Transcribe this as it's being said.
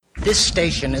This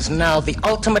station is now the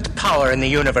ultimate power in the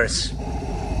universe.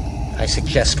 I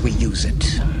suggest we use it.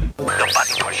 The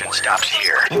button pushing stops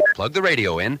here. Plug the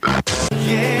radio in.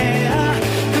 Yeah,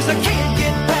 'cause I can't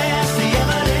get past the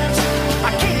evidence.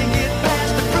 I can't get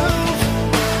past the proof.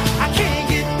 I can't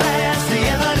get past the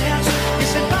evidence.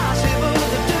 It's impossible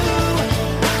to do.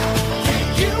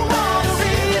 You are the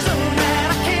reason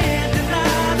that I can't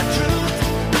deny the truth.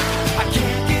 I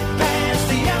can't get past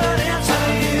the evidence of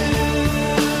you.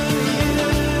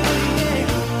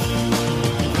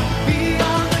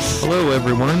 Hello,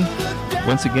 everyone.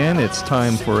 Once again, it's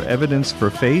time for Evidence for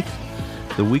Faith,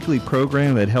 the weekly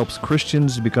program that helps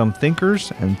Christians become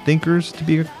thinkers and thinkers to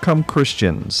become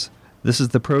Christians. This is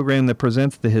the program that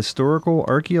presents the historical,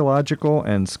 archaeological,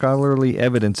 and scholarly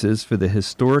evidences for the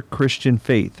historic Christian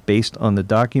faith based on the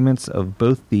documents of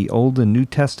both the Old and New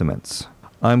Testaments.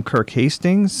 I'm Kirk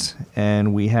Hastings,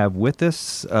 and we have with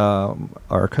us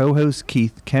our co-host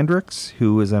Keith Kendricks,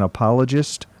 who is an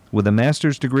apologist with a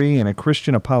master's degree in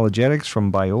Christian apologetics from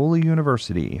Biola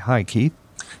University. Hi, Keith.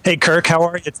 Hey, Kirk. How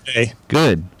are you today?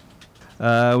 Good.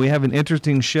 We have an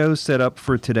interesting show set up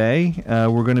for today.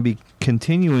 We're going to be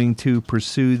continuing to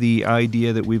pursue the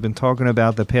idea that we've been talking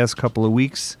about the past couple of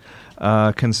weeks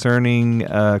concerning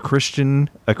a Christian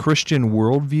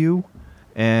worldview.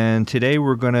 And today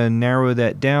we're going to narrow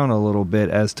that down a little bit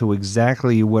as to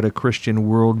exactly what a Christian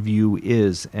worldview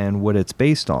is and what it's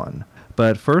based on.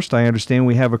 But first, I understand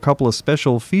we have a couple of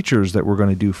special features that we're going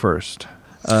to do first.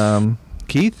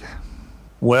 Keith?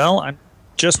 Well, I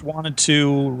just wanted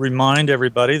to remind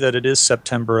everybody that it is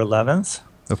September 11th.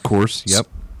 Of course, yep.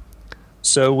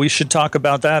 So we should talk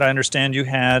about that. I understand you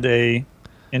had a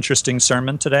interesting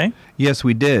sermon today. Yes,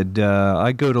 we did.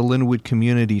 I go to Linwood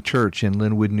Community Church in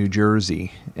Linwood, New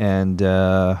Jersey, and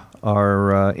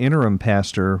our interim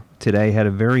pastor today had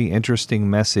a very interesting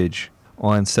message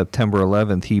on September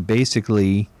 11th. He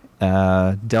basically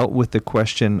dealt with the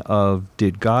question of,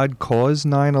 did God cause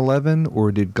 9/11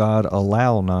 or did God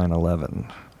allow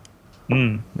 9/11?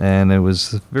 And it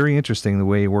was very interesting the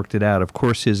way he worked it out. Of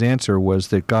course, his answer was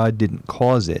that God didn't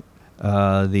cause it.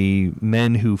 The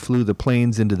men who flew the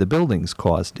planes into the buildings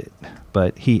caused it,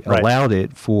 but he allowed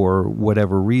it for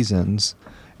whatever reasons.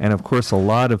 And of course, a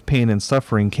lot of pain and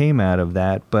suffering came out of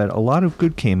that, but a lot of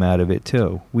good came out of it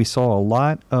too. We saw a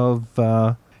lot of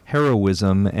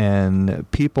heroism and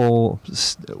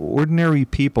ordinary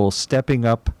people stepping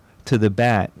up to the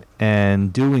bat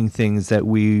and doing things that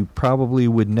we probably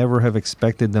would never have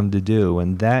expected them to do.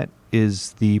 And that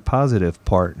is the positive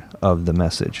part of the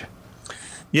message.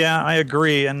 Yeah, I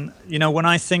agree. And, you know, when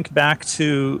I think back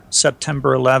to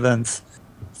September 11th,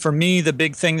 for me, the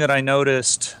big thing that I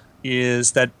noticed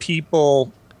is that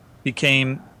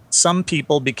some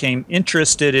people became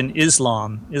interested in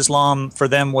Islam. Islam for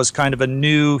them was kind of a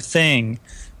new thing.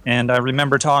 And I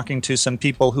remember talking to some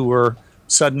people who were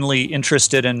suddenly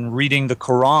interested in reading the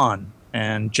Quran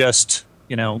and just,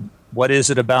 you know, what is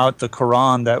it about the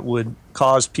Quran that would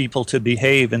cause people to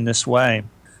behave in this way?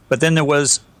 But then there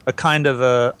was a kind of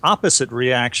a opposite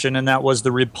reaction, and that was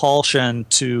the repulsion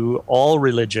to all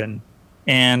religion.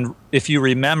 And if you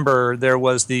remember, there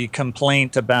was the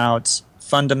complaint about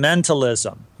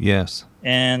fundamentalism. Yes.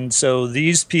 And so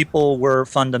these people were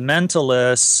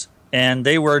fundamentalists, and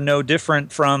they were no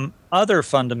different from other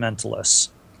fundamentalists.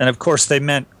 And of course, they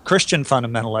meant Christian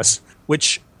fundamentalists,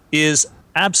 which is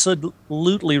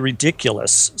absolutely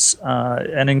ridiculous,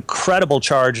 an incredible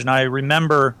charge. And I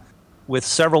remember with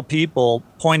several people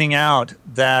pointing out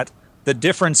that the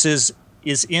difference is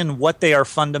in what they are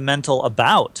fundamental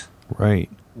about. Right.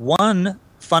 One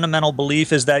fundamental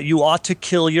belief is that you ought to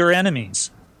kill your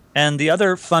enemies. And the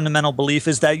other fundamental belief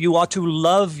is that you ought to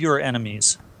love your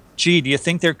enemies. Gee, do you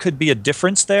think there could be a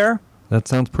difference there? That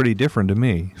sounds pretty different to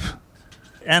me.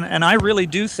 And I really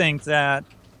do think that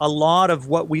a lot of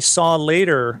what we saw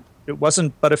later, it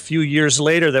wasn't but a few years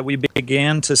later that we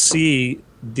began to see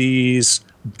these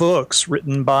books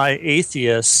written by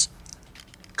atheists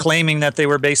claiming that they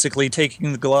were basically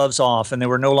taking the gloves off and they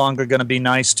were no longer going to be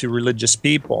nice to religious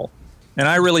people. And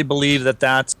I really believe that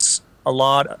that's a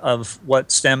lot of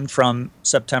what stemmed from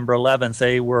September 11th.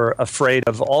 They were afraid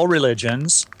of all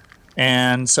religions,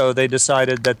 and so they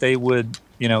decided that they would,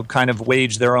 you know, kind of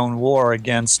wage their own war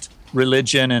against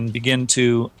religion and begin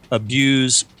to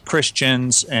abuse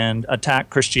Christians and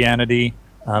attack Christianity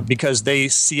because they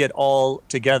see it all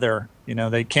together. You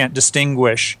know, they can't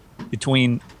distinguish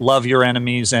between love your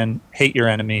enemies and hate your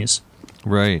enemies.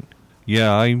 Right.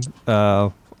 Yeah,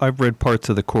 I've read parts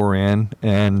of the Quran,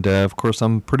 and of course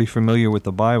I'm pretty familiar with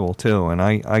the Bible too, and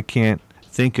I can't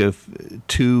think of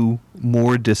two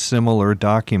more dissimilar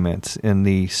documents in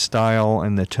the style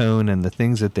and the tone and the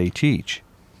things that they teach.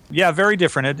 Yeah, very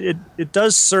different. It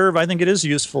does serve, I think it is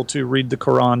useful to read the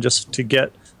Quran just to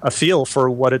get a feel for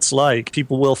what it's like.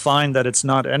 People will find that it's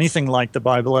not anything like the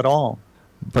Bible at all.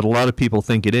 But a lot of people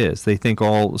think it is. They think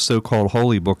all so-called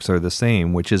holy books are the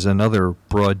same, which is another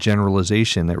broad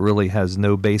generalization that really has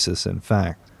no basis in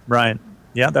fact. Right.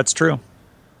 Yeah, that's true.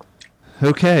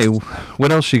 Okay,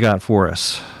 what else you got for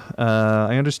us?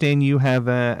 I understand you have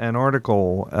an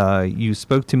article. You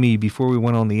spoke to me before we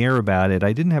went on the air about it.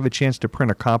 I didn't have a chance to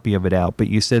print a copy of it out, but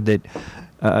you said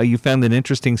that you found an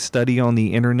interesting study on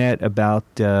the internet about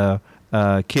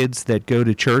kids that go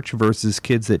to church versus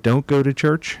kids that don't go to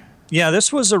church. Yeah,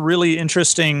 this was a really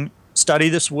interesting study.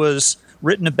 This was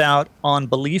written about on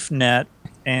BeliefNet,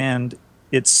 and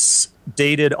it's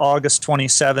dated August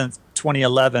 27th,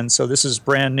 2011, so this is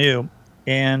brand new.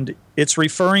 And it's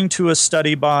referring to a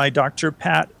study by Dr.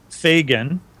 Pat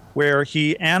Fagan, where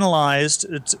he analyzed,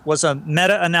 it was a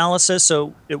meta-analysis,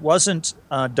 so it wasn't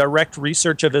direct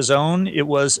research of his own. It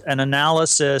was an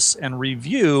analysis and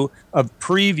review of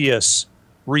previous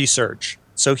research.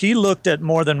 So he looked at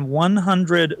more than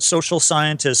 100 social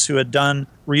scientists who had done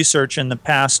research in the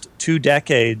past 2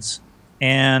 decades.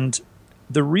 And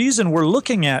the reason we're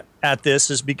looking at this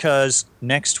is because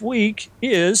next week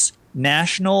is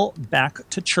National Back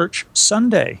to Church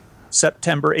Sunday,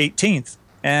 September 18th.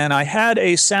 And I had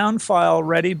a sound file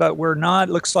ready, but we're not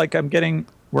going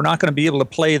to be able to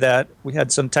play that. We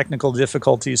had some technical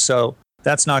difficulties, so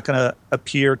that's not going to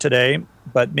appear today.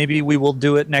 But maybe we will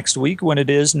do it next week when it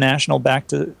is National Back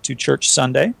to Church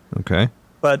Sunday. Okay.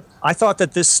 But I thought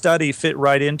that this study fit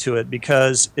right into it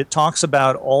because it talks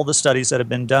about all the studies that have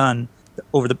been done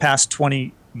over the past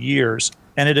 20 years.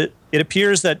 And it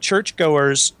appears that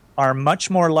churchgoers are much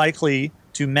more likely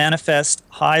to manifest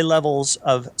high levels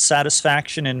of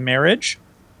satisfaction in marriage.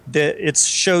 It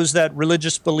shows that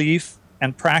religious belief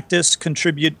and practice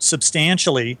contribute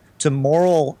substantially to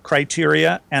moral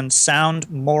criteria and sound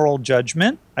moral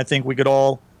judgment. I think we could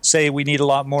all say we need a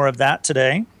lot more of that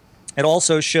today. It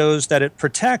also shows that it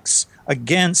protects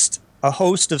against a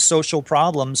host of social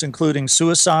problems, including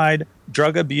suicide,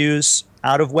 drug abuse,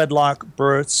 out-of-wedlock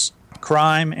births,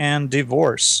 crime, and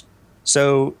divorce.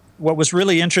 So what was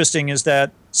really interesting is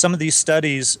that some of these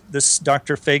studies, this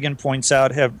Dr. Fagan points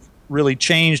out, have really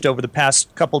changed over the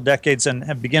past couple decades and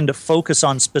have begun to focus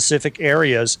on specific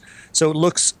areas. So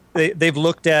they've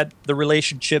looked at the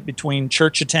relationship between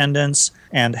church attendance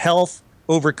and health,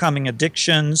 overcoming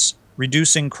addictions,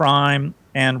 reducing crime,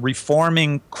 and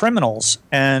reforming criminals.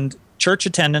 And church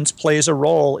attendance plays a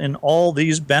role in all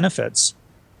these benefits.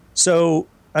 So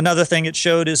another thing it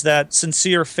showed is that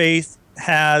sincere faith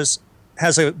has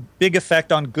a big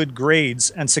effect on good grades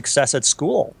and success at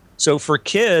school. So for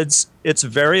kids, it's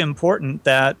very important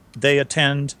that they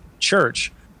attend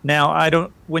church. Now,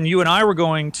 when you and I were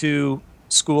going to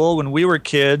school, when we were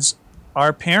kids,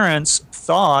 our parents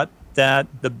thought that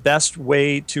the best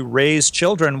way to raise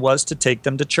children was to take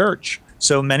them to church.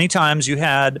 So many times you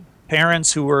had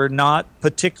parents who were not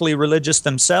particularly religious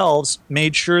themselves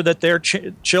made sure that their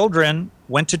children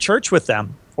went to church with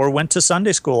them, or went to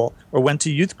Sunday school, or went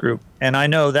to youth group. And I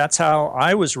know that's how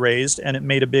I was raised, and it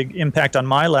made a big impact on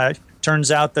my life.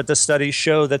 Turns out that the studies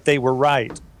show that they were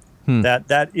right,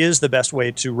 that is the best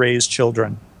way to raise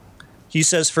children. He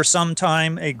says for some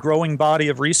time, a growing body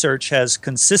of research has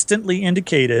consistently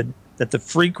indicated that the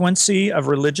frequency of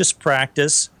religious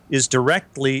practice is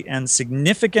directly and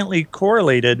significantly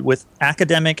correlated with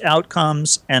academic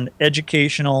outcomes and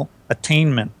educational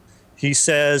attainment. He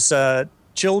says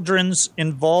children's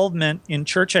involvement in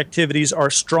church activities are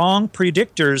strong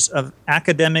predictors of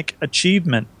academic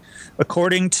achievement.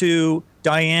 According to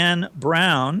Diane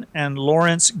Brown and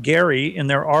Lawrence Gary in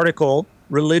their article,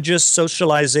 Religious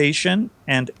Socialization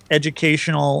and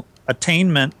Educational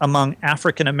Attainment Among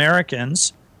African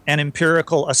Americans, an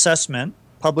Empirical Assessment,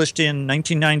 published in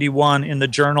 1991 in the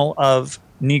Journal of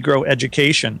Negro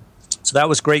Education. So that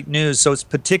was great news. So it's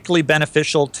particularly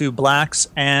beneficial to blacks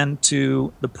and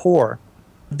to the poor.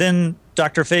 Then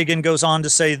Dr. Fagan goes on to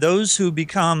say those who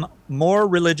become more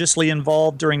religiously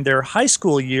involved during their high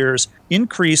school years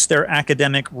increase their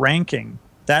academic ranking.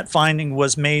 That finding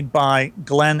was made by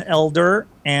Glenn Elder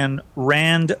and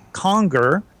Rand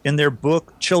Conger in their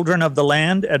book Children of the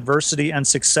Land, Adversity and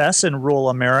Success in Rural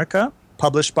America,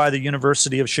 published by the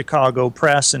University of Chicago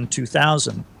Press in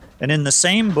 2000. And in the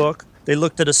same book, they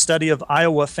looked at a study of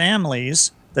Iowa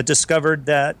families that discovered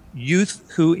that youth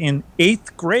who in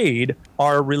 8th grade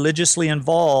are religiously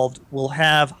involved will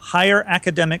have higher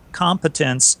academic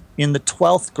competence in the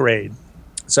 12th grade.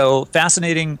 So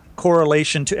fascinating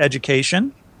correlation to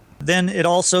education. Then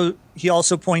he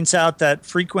also points out that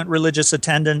frequent religious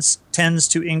attendance tends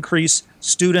to increase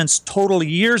students' total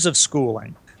years of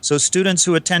schooling. So students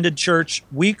who attended church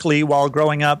weekly while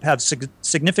growing up have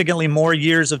significantly more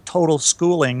years of total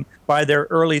schooling by their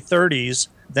early 30s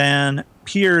than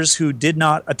peers who did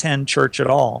not attend church at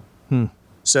all.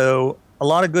 So a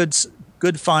lot of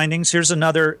good findings. Here's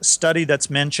another study that's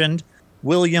mentioned.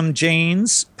 William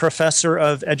Janes, professor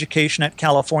of education at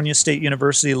California State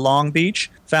University, Long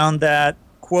Beach, found that,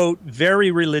 quote,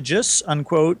 very religious,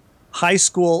 unquote, high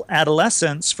school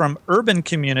adolescents from urban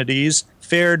communities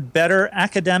fared better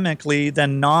academically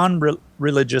than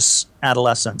non-religious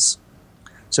adolescents.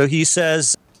 So he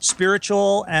says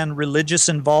spiritual and religious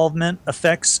involvement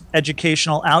affects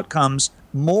educational outcomes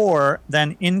more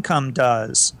than income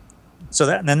does. So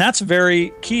that's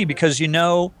very key, because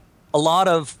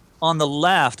on the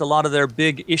left, a lot of their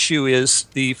big issue is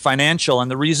the financial,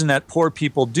 and the reason that poor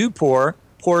people do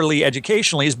poorly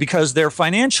educationally is because they're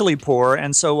financially poor,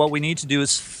 and so what we need to do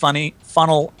is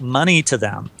funnel money to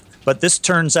them. But this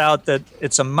turns out that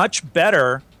it's a much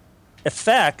better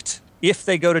effect if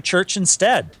they go to church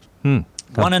instead.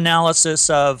 One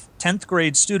analysis of 10th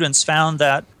grade students found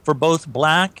that for both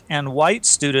black and white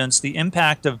students, the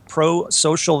impact of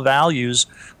pro-social values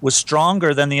was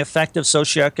stronger than the effect of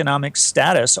socioeconomic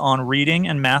status on reading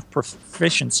and math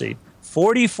proficiency.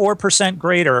 44%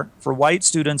 greater for white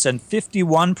students and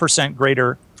 51%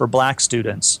 greater for black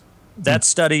students. That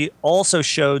study also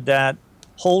showed that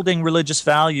holding religious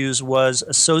values was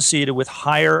associated with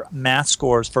higher math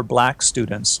scores for black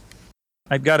students.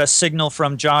 I've got a signal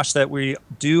from Josh that we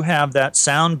do have that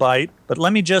sound bite, but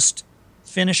let me just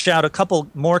finish out a couple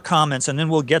more comments, and then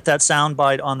we'll get that sound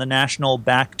bite on the National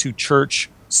Back to Church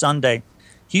Sunday.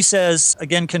 He says,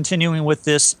 again, continuing with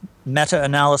this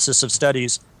meta-analysis of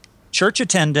studies, church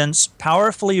attendance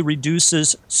powerfully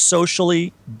reduces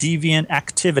socially deviant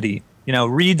activity.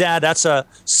 Read that. That's a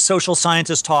social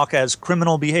scientist talk as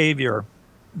criminal behavior.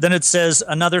 Then it says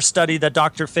another study that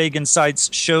Dr. Fagan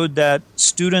cites showed that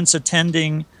students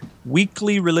attending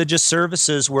weekly religious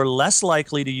services were less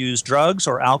likely to use drugs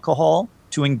or alcohol,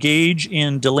 to engage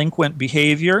in delinquent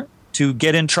behavior, to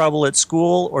get in trouble at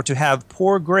school, or to have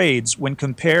poor grades when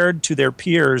compared to their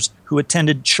peers who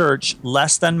attended church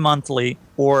less than monthly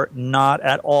or not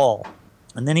at all.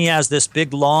 And then he has this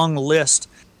big long list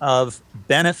of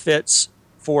benefits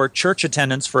for church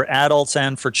attendance for adults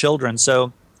and for children.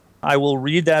 So I will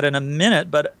read that in a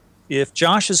minute, but if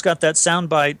Josh has got that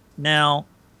soundbite now,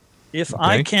 if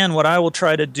I can, what I will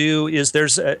try to do is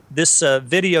there's this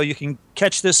video. You can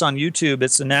catch this on YouTube.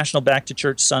 It's the National Back to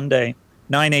Church Sunday,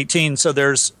 9/18. So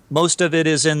there's most of it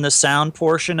is in the sound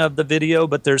portion of the video,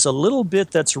 but there's a little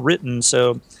bit that's written.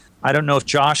 So I don't know if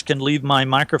Josh can leave my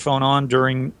microphone on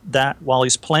during that while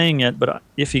he's playing it, but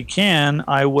if he can,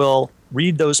 I will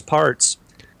read those parts.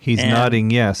 He's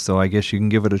nodding yes, so I guess you can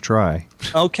give it a try.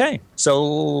 Okay, so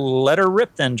let her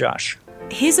rip then, Josh.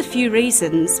 Here's a few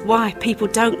reasons why people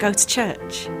don't go to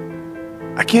church.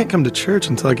 I can't come to church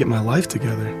until I get my life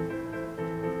together.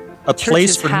 A Church place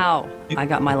is for how I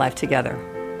got my life together.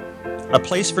 A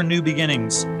place for new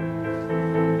beginnings.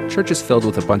 Church is filled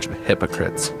with a bunch of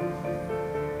hypocrites.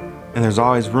 And there's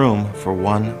always room for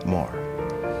one more.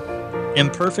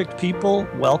 Imperfect people,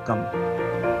 welcome.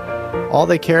 All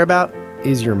they care about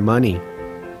is your money.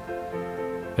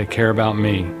 They care about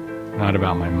me, not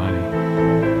about my money.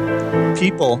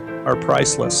 People are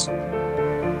priceless.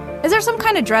 Is there some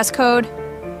kind of dress code?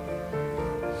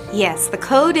 Yes, the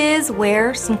code is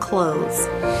wear some clothes.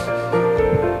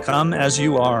 Come as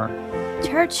you are.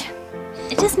 Church,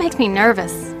 it just makes me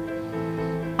nervous.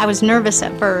 I was nervous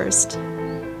at first,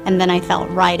 and then I felt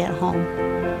right at home.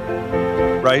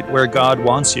 Right where God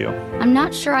wants you. I'm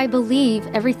not sure I believe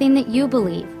everything that you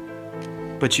believe.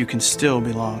 But you can still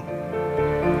belong.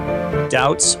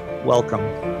 Doubts, welcome.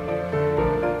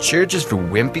 Church is for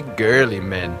wimpy, girly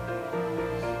men.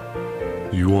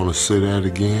 You want to say that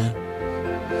again?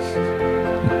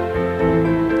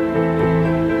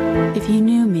 If you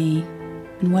knew me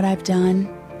and what I've done,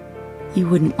 you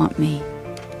wouldn't want me.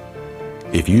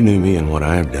 If you knew me and what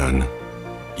I've done,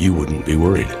 you wouldn't be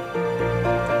worried.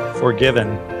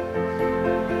 Forgiven.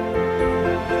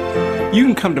 You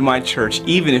can come to my church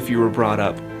even if you were brought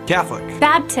up Catholic,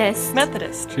 Baptist,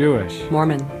 Methodist, Jewish,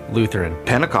 Mormon, Lutheran,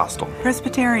 Pentecostal,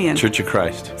 Presbyterian, Church of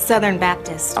Christ, Southern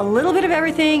Baptist. a little bit of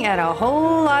everything and a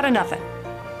whole lot of nothing.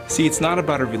 See, it's not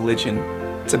about a religion,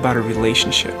 it's about a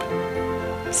relationship.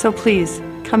 So please,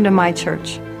 come to my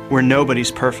church. Where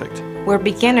nobody's perfect. Where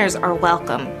beginners are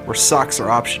welcome. Where socks are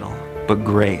optional. but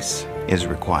grace is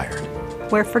required.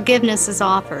 Where forgiveness is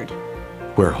offered.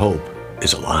 where hope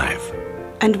is alive.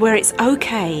 And where it's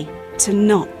okay to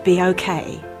not be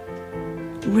okay.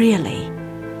 Really.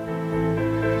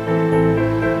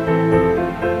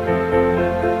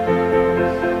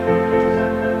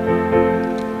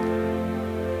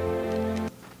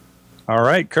 All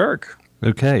right, Kirk.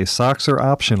 Okay, socks are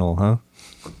optional, huh?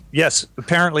 Yes,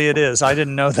 apparently it is. I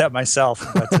didn't know that myself,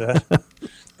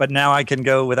 but now I can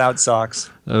go without socks.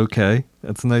 Okay,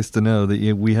 that's nice to know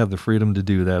that we have the freedom to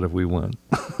do that if we want.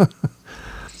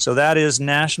 So that is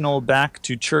National Back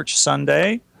to Church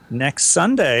Sunday next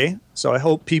Sunday. So I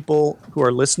hope people who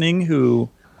are listening who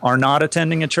are not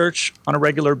attending a church on a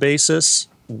regular basis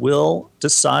will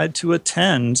decide to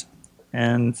attend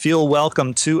and feel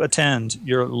welcome to attend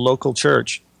your local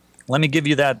church. Let me give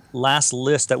you that last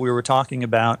list that we were talking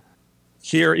about.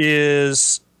 Here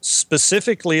is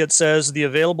specifically, it says, the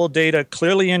available data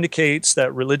clearly indicates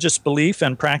that religious belief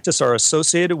and practice are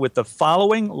associated with the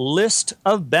following list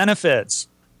of benefits: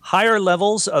 higher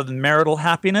levels of marital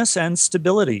happiness and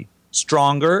stability,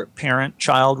 stronger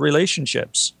parent-child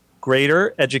relationships,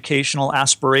 greater educational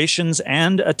aspirations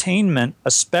and attainment,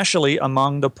 especially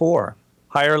among the poor,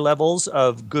 higher levels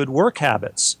of good work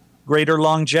habits, greater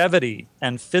longevity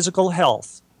and physical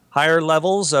health, higher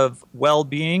levels of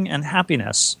well-being and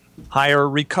happiness, higher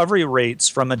recovery rates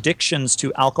from addictions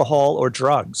to alcohol or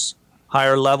drugs,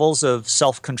 higher levels of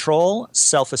self-control,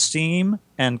 self-esteem,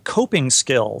 and coping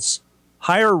skills,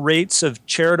 higher rates of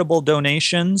charitable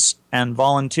donations and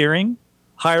volunteering,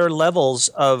 higher levels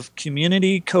of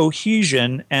community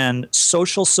cohesion and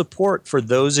social support for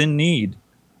those in need,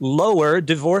 lower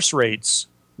divorce rates,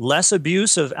 less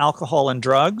abuse of alcohol and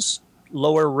drugs,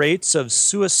 lower rates of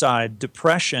suicide,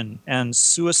 depression, and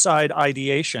suicide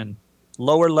ideation,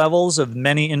 lower levels of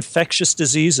many infectious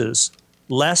diseases,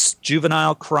 less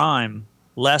juvenile crime,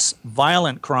 less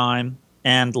violent crime,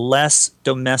 and less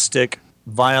domestic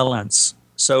violence.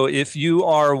 So if you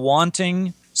are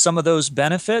wanting some of those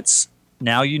benefits,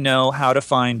 now you know how to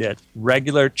find it.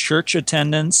 Regular church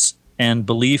attendance and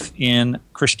belief in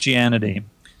Christianity.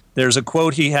 There's a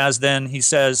quote he has then. He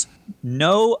says,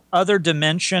 "No other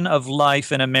dimension of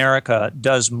life in America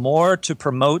does more to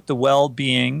promote the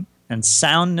well-being and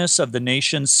soundness of the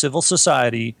nation's civil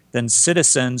society than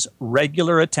citizens'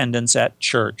 regular attendance at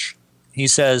church." He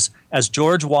says, as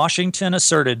George Washington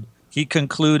asserted, he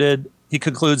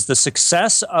concludes, the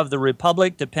success of the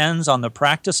republic depends on the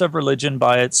practice of religion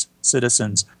by its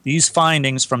citizens. These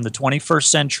findings from the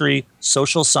 21st century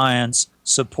social science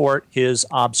support his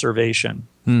observation.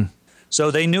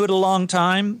 So they knew it a long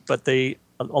time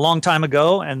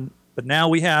ago, but now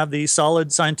we have the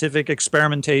solid scientific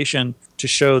experimentation to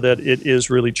show that it is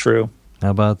really true.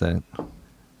 How about that?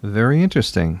 Very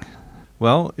interesting.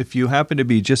 Well, if you happen to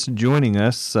be just joining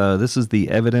us, this is the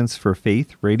Evidence for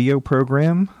Faith radio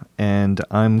program, and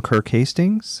I'm Kirk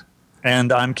Hastings.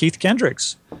 And I'm Keith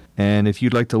Kendricks. And if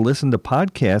you'd like to listen to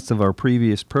podcasts of our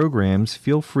previous programs,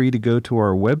 feel free to go to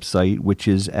our website, which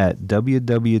is at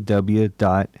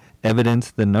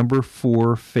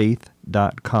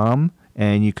www.evidence4faith.com.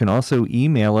 And you can also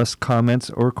email us comments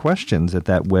or questions at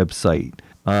that website.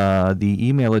 The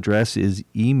email address is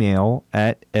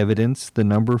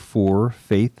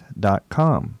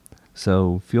email@evidence4faith.com.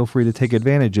 So feel free to take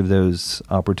advantage of those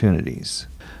opportunities.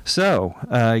 So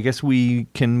I guess we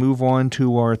can move on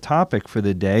to our topic for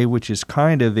the day, which is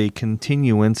kind of a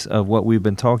continuance of what we've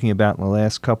been talking about in the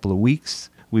last couple of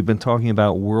weeks. We've been talking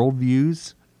about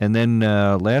worldviews. And then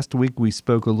last week we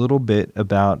spoke a little bit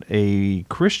about a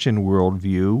Christian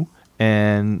worldview.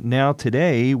 And now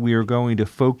today we are going to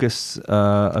focus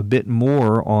a bit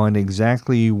more on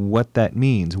exactly what that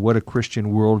means, what a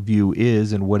Christian worldview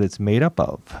is and what it's made up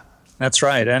of. That's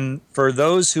right. And for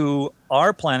those who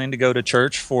are planning to go to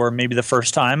church for maybe the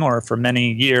first time or for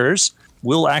many years,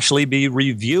 we'll actually be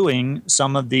reviewing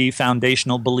some of the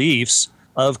foundational beliefs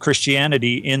of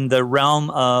Christianity in the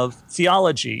realm of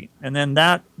theology. And then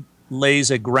that lays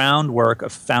a groundwork, a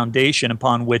foundation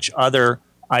upon which other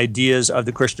ideas of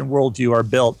the Christian worldview are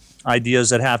built, ideas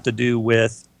that have to do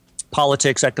with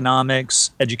politics,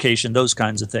 economics, education, those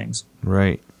kinds of things.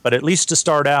 Right. But at least to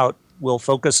start out, we'll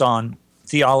focus on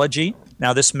theology.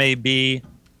 Now, this may be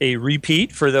a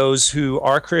repeat for those who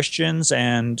are Christians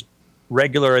and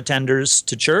regular attenders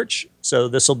to church. So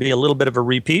this will be a little bit of a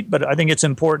repeat, but I think it's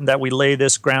important that we lay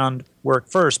this groundwork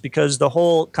first, because the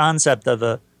whole concept of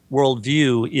a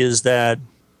worldview is that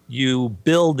you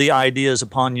build the ideas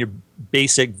upon your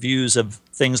basic views of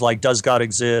things like, does God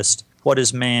exist? What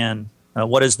is man?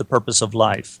 What is the purpose of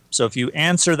life? So if you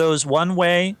answer those one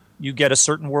way, you get a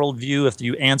certain worldview. If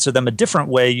you answer them a different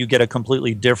way, you get a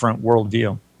completely different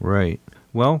worldview. Right.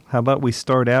 Well, how about we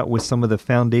start out with some of the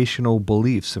foundational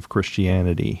beliefs of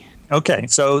Christianity? Okay,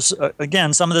 so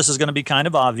again, some of this is going to be kind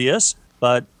of obvious,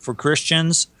 but for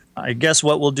Christians, I guess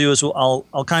what we'll do is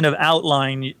I'll kind of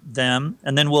outline them,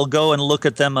 and then we'll go and look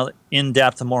at them in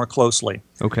depth more closely.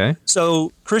 Okay.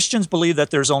 So Christians believe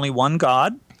that there's only one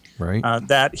God, right?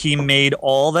 That he made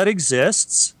all that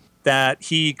exists, that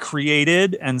he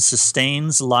created and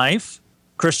sustains life.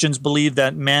 Christians believe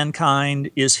that mankind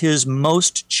is his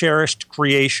most cherished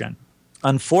creation.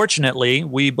 Unfortunately,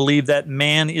 we believe that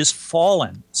man is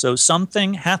fallen, so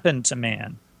something happened to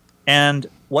man. And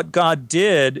what God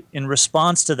did in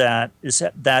response to that is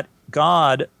that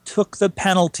God took the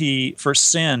penalty for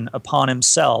sin upon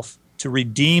himself to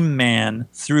redeem man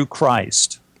through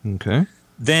Christ. Okay.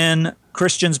 Then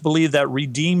Christians believe that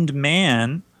redeemed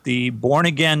man, the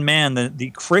born-again man, the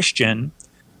Christian,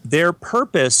 their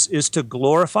purpose is to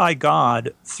glorify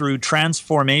God through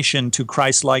transformation to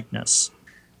Christ-likeness.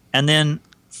 And then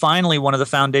finally, one of the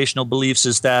foundational beliefs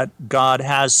is that God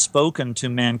has spoken to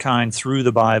mankind through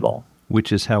the Bible.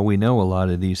 Which is how we know a lot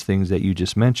of these things that you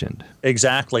just mentioned.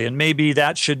 Exactly. And maybe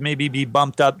that should be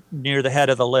bumped up near the head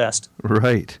of the list.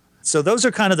 Right. So those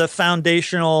are kind of the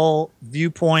foundational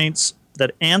viewpoints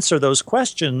that answer those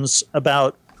questions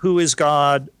about who is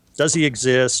God, does he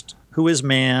exist, who is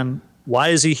man, why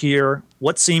is he here,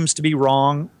 what seems to be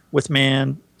wrong with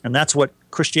man, and that's what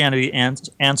Christianity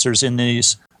answers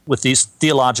with these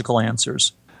theological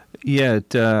answers. Yeah,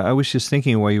 I was just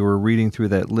thinking while you were reading through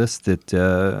that list that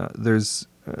there's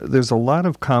a lot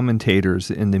of commentators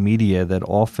in the media that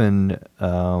often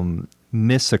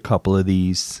miss a couple of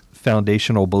these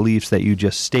foundational beliefs that you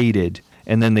just stated,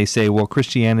 and then they say, well,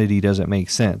 Christianity doesn't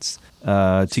make sense.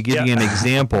 To give you an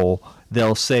example,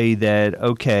 they'll say that,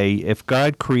 okay, if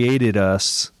God created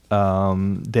us,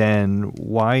 then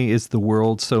why is the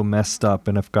world so messed up?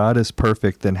 And if God is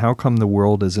perfect, then how come the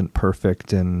world isn't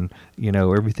perfect and,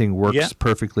 everything works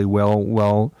perfectly well?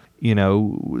 Well,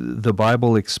 the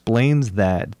Bible explains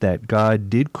that God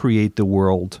did create the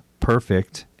world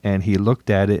perfect, and he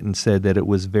looked at it and said that it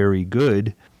was very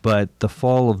good, but the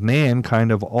fall of man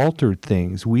kind of altered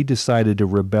things. We decided to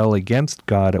rebel against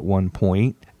God at one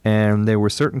point, and there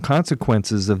were certain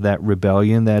consequences of that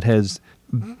rebellion that has,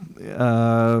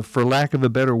 for lack of a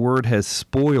better word, has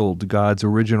spoiled God's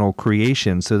original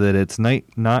creation so that it's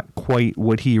not quite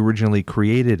what he originally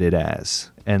created it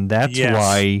as. And that's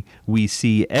why we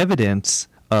see evidence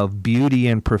of beauty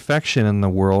and perfection in the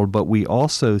world, but we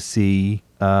also see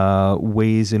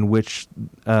ways in which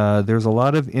there's a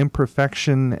lot of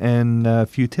imperfection and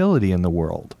futility in the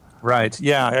world. Right.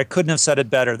 Yeah, I couldn't have said it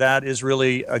better. That is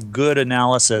really a good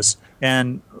analysis.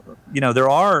 And, there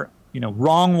are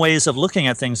wrong ways of looking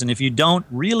at things. And if you don't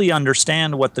really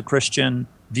understand what the Christian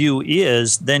view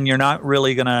is, then you're not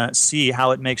really going to see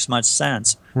how it makes much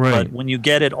sense. Right. But when you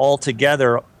get it all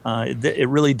together, it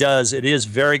really does. It is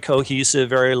very cohesive,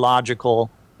 very logical,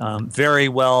 very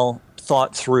well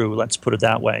thought through. Let's put it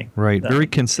that way. Right. Very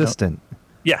consistent.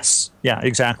 Yes. Yeah,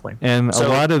 exactly. And a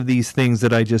lot of these things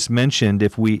that I just mentioned,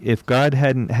 if God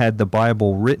hadn't had the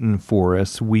Bible written for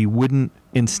us, we wouldn't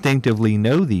instinctively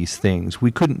know these things.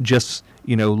 We couldn't just,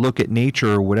 look at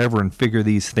nature or whatever and figure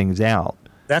these things out.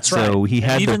 That's right. So he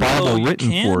had the Bible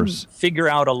written for us. Figure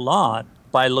out a lot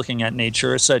by looking at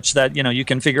nature, such that you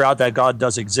can figure out that God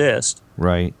does exist.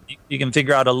 Right. You can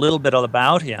figure out a little bit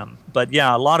about him. But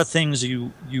yeah, a lot of things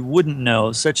you wouldn't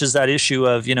know, such as that issue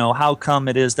of, how come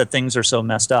it is that things are so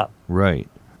messed up. Right.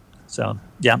 So,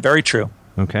 yeah, very true.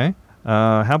 Okay.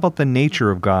 How about the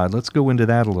nature of God? Let's go into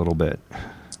that a little bit.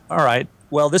 All right.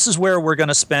 Well, this is where we're going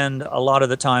to spend a lot of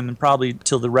the time, and probably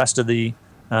till the rest of the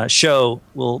show,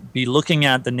 we'll be looking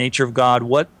at the nature of God.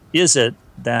 What is it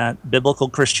that biblical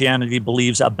Christianity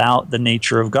believes about the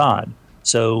nature of God?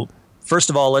 So, first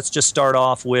of all, let's just start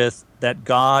off with that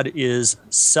God is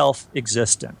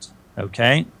self-existent,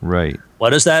 okay? Right.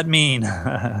 What does that mean?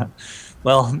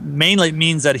 Well, mainly it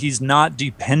means that he's not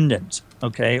dependent,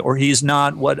 okay? Or he's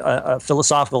not what a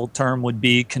philosophical term would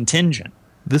be contingent.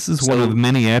 This is one of the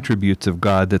many attributes of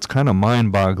God that's kind of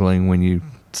mind-boggling when you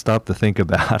stop to think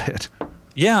about it.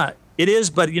 Yeah, it is,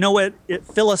 but you know what?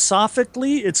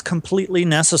 Philosophically, it's completely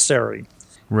necessary.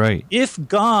 Right. If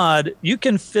God, you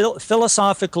can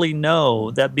philosophically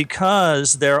know that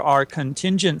because there are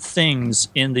contingent things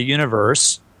in the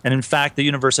universe, and in fact the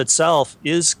universe itself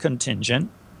is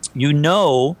contingent, you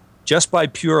know just by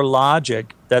pure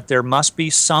logic that there must be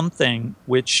something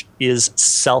which is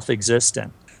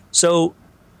self-existent. So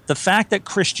the fact that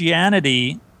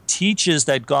Christianity teaches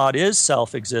that God is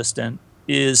self-existent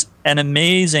is an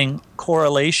amazing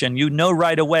correlation. You know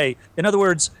right away. In other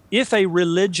words, if a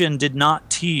religion did not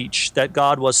teach that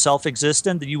God was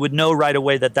self-existent, then you would know right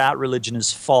away that that religion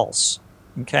is false.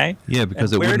 Okay? Yeah,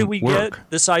 because and it where do wouldn't we work. get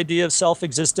this idea of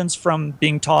self-existence from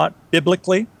being taught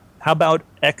biblically? How about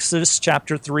Exodus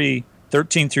chapter 3,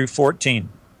 13 through 14?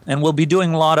 And we'll be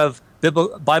doing a lot of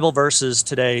Bible verses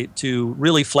today to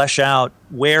really flesh out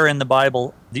where in the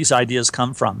Bible these ideas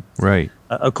come from. Right.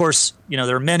 Of course,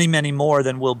 there are many, many more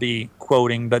than we'll be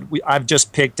quoting, but I've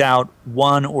just picked out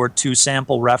one or two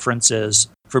sample references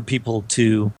for people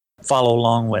to follow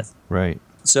along with. Right.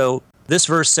 So this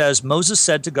verse says, Moses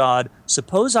said to God,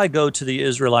 "Suppose I go to the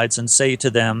Israelites and say to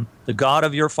them, 'The God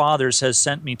of your fathers has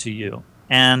sent me to you.'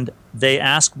 And they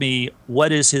ask me,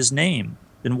 'What is his name?'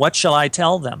 Then what shall I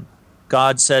tell them?"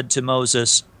 God said to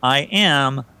Moses, "I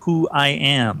am who I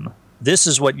am. This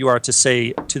is what you are to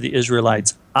say to the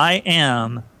Israelites. I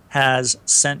am has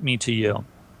sent me to you."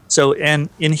 So, and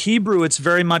in Hebrew, it's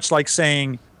very much like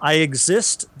saying, "I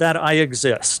exist that I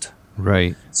exist."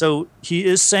 Right. So he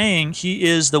is saying he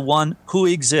is the one who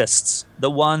exists,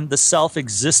 the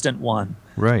self-existent one.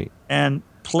 Right. And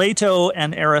Plato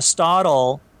and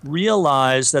Aristotle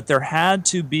realized that there had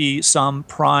to be some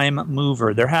prime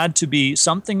mover. There had to be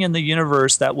something in the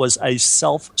universe that was a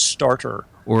self-starter.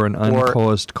 Or an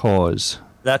uncaused cause.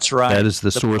 That's right. That is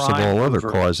the source of prime all other mover.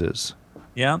 causes.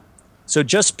 Yeah. So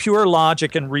just pure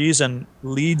logic and reason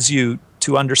leads you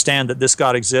to understand that this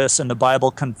God exists, and the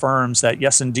Bible confirms that,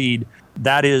 yes, indeed,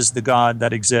 that is the God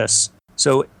that exists.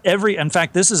 So in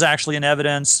fact, this is actually an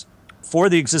evidence for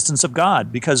the existence of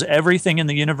God, because everything in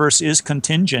the universe is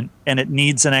contingent and it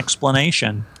needs an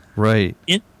explanation. Right.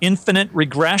 Infinite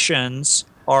regressions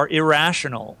are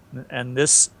irrational. And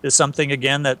this is something,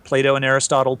 again, that Plato and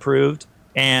Aristotle proved.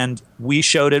 And we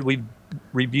showed it. We've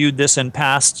reviewed this in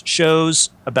past shows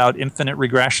about infinite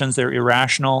regressions. They're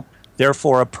irrational.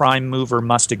 Therefore, a prime mover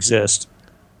must exist.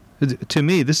 To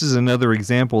me, this is another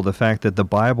example of the fact that the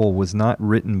Bible was not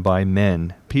written by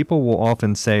men. People will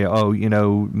often say, oh,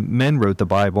 men wrote the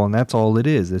Bible, and that's all it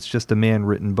is. It's just a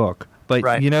man-written book. But,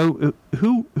 right.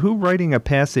 Who writing a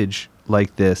passage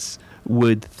like this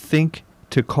would think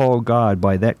to call God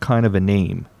by that kind of a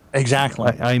name?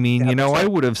 Exactly. I mean, I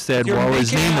would have said, well,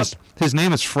 his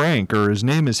name is Frank, or his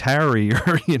name is Harry, or,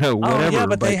 whatever. Oh, yeah,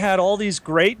 but they had all these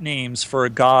great names for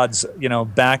gods,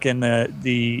 back in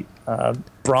the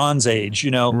Bronze Age,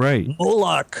 Right.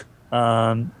 Moloch,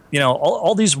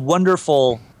 all these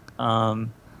wonderful,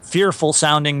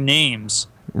 fearful-sounding names.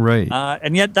 Right.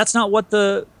 And yet that's not what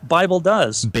the Bible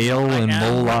does. Baal and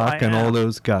Moloch and all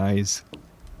those guys.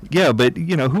 Yeah, but,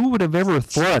 who would have ever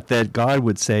thought that God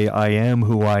would say, I am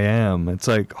who I am? It's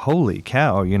like, holy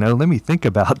cow, let me think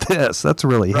about this. That's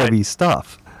really heavy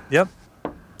stuff. Yep.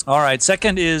 All right,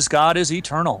 second is God is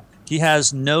eternal. He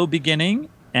has no beginning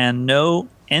and no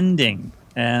ending.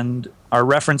 And our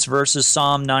reference verse is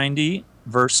Psalm 90,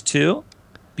 verse 2.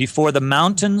 Before the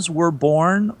mountains were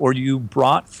born, or you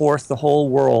brought forth the whole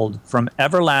world, from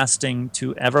everlasting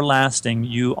to everlasting,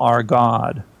 you are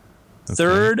God. Okay.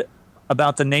 Third,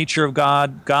 about the nature of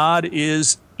God, God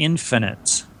is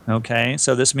infinite. Okay,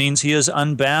 so this means he is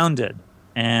unbounded.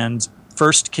 And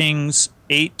 1 Kings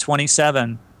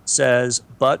 8:27 says,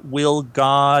 "But will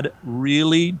God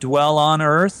really dwell on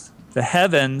earth? The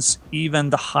heavens, even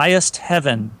the highest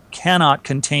heaven, cannot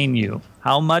contain you.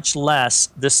 How much less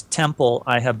this temple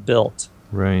I have built."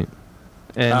 Right.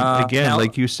 And again,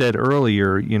 like you said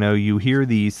earlier, you hear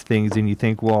these things and you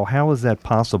think, well, how is that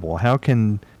possible? How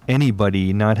can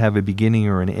anybody not have a beginning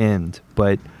or an end?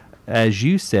 But as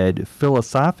you said,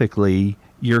 philosophically,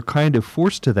 you're kind of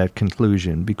forced to that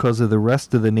conclusion because of the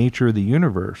rest of the nature of the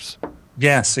universe.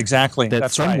 Yes, exactly.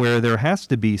 That somewhere there has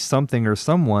to be something or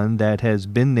someone that has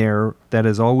been there, that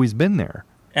has always been there.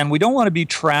 And we don't want to be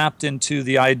trapped into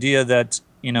the idea that,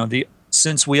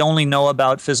 since we only know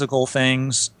about physical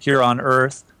things here on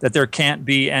Earth, that there can't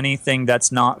be anything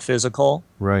that's not physical.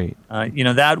 Right.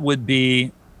 That would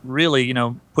be really,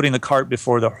 putting the cart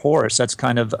before the horse. That's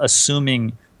kind of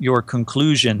assuming your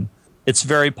conclusion. It's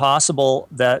very possible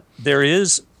that there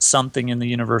is something in the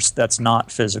universe that's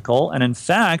not physical. And in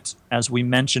fact, as we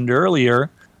mentioned earlier,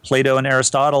 Plato and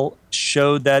Aristotle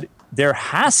showed that there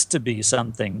has to be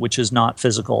something which is not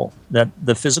physical, that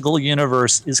the physical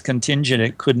universe is contingent.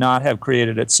 It could not have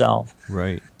created itself.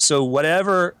 Right. So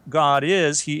whatever God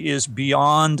is, he is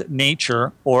beyond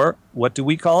nature, or what do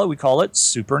we call it? We call it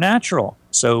supernatural.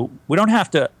 So we don't have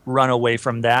to run away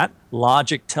from that.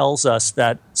 Logic tells us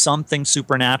that something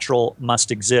supernatural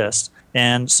must exist.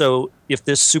 And so if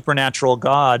this supernatural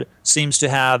God seems to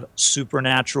have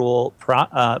supernatural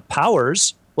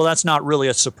powers, well, that's not really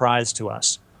a surprise to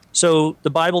us. So the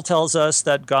Bible tells us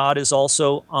that God is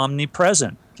also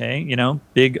omnipresent. Okay, you know,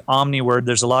 big omni word.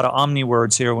 There's a lot of omni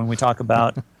words here when we talk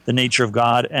about the nature of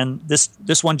God. And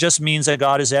this one just means that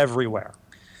God is everywhere.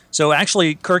 So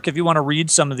actually, Kirk, if you want to read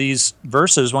some of these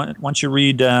verses, why don't you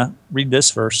read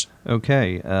this verse?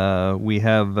 Okay, we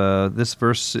have this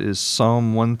verse is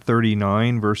Psalm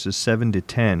 139, verses 7 to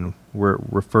 10, where it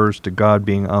refers to God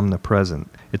being omnipresent.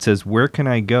 It says, "Where can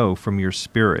I go from your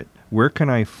spirit? Where can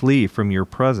I flee from your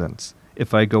presence?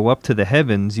 If I go up to the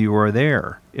heavens, you are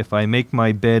there. If I make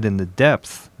my bed in the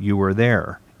depths, you are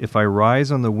there. If I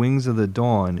rise on the wings of the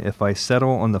dawn, if I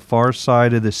settle on the far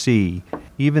side of the sea,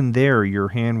 even there your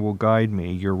hand will guide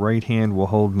me, your right hand will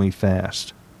hold me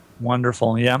fast."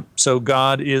 Wonderful, yeah. So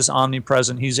God is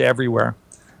omnipresent. He's everywhere.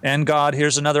 And God,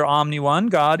 here's another omni one,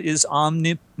 God is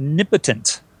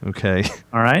omnipotent. Okay.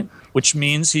 All right? Which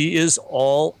means he is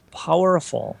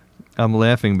all-powerful. I'm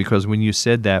laughing because when you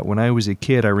said that, when I was a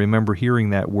kid, I remember hearing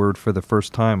that word for the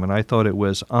first time, and I thought it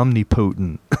was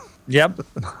omnipotent. Yep,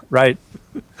 right.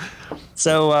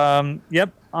 So,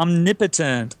 yep,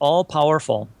 omnipotent,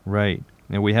 all-powerful. Right.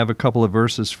 And we have a couple of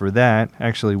verses for that.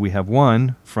 Actually, we have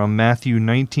one from Matthew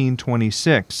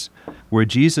 19:26, where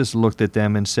Jesus looked at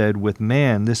them and said, "With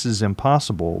man this is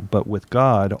impossible, but with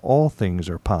God all things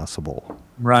are possible."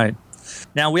 Right.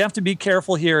 Now, we have to be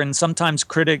careful here, and sometimes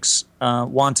critics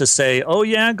want to say, oh,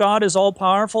 yeah, God is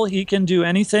all-powerful, he can do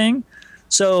anything.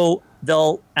 So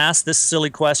they'll ask this silly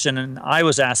question, and I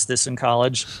was asked this in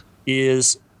college,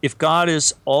 is if God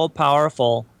is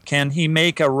all-powerful, can he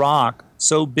make a rock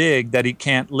so big that he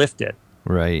can't lift it?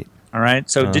 Right. All right.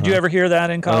 So did you ever hear that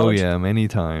in college? Oh, yeah, many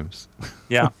times.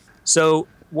 Yeah. So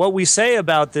what we say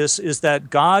about this is that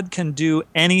God can do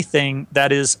anything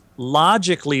that is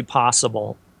logically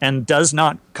possible and does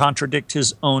not contradict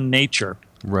his own nature.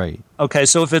 Right. Okay,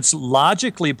 so if it's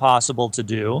logically possible to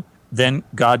do, then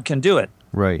God can do it.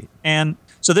 Right. And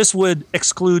so this would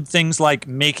exclude things like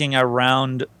making a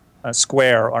round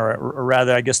square, or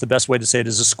rather, I guess the best way to say it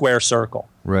is a square circle.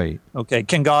 Right. Okay,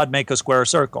 can God make a square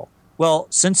circle? Well,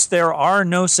 since there are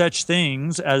no such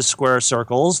things as square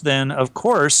circles, then of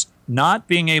course, not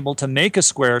being able to make a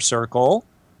square circle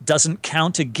doesn't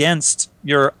count against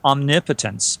your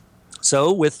omnipotence.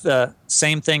 So with the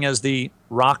same thing as the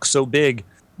rock so big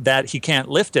that he can't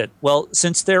lift it, well,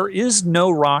 since there is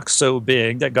no rock so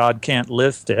big that God can't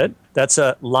lift it, that's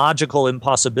a logical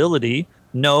impossibility.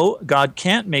 No, God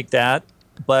can't make that,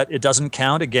 but it doesn't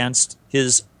count against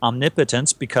his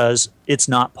omnipotence because it's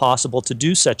not possible to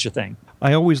do such a thing.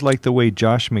 I always like the way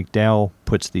Josh McDowell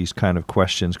puts these kind of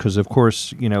questions because, of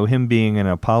course, you know, him being an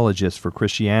apologist for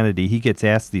Christianity, he gets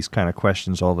asked these kind of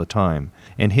questions all the time.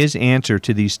 And his answer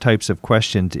to these types of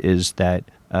questions is that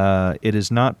it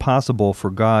is not possible for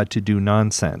God to do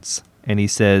nonsense. And he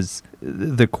says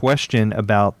the question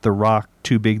about the rock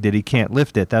too big that he can't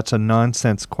lift it, that's a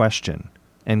nonsense question.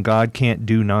 And God can't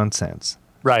do nonsense.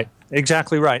 Right.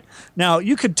 Exactly right. Now,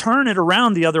 you could turn it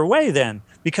around the other way then,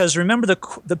 because remember,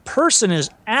 the person is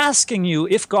asking you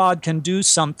if God can do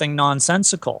something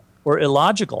nonsensical or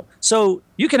illogical. So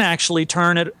you can actually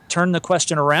turn the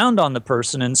question around on the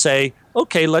person and say,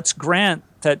 okay, let's grant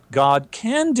that God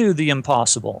can do the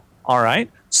impossible. All right.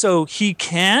 So he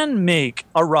can make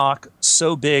a rock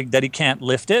so big that he can't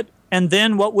lift it. And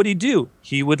then what would he do?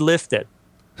 He would lift it.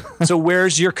 So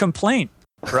where's your complaint?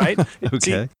 Right? Okay.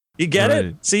 See, you get Right.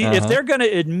 it? See, if they're going to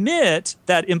admit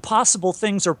that impossible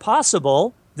things are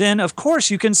possible, then of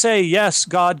course you can say, yes,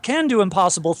 God can do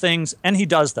impossible things, and he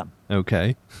does them.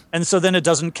 Okay. And so then it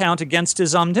doesn't count against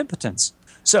his omnipotence.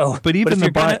 So, But even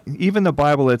if you're even the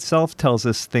Bible itself tells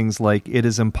us things like it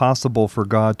is impossible for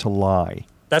God to lie.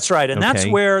 That's right. And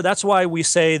Okay. that's why we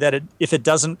say that if it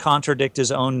doesn't contradict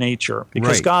his own nature,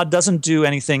 because Right. God doesn't do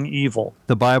anything evil.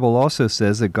 The Bible also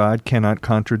says that God cannot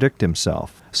contradict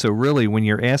himself. So really, when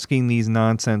you're asking these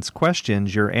nonsense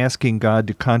questions, you're asking God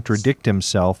to contradict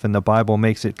himself, and the Bible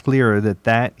makes it clear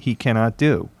that he cannot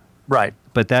do. Right.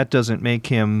 But that doesn't make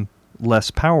him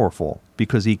less powerful,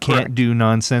 because he can't Correct. do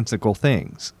nonsensical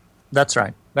things. That's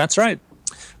right. That's right.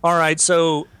 All right.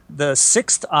 So the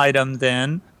sixth item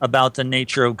then about the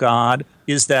nature of God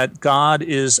is that God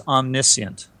is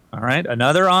omniscient. All right.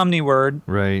 Another omni word.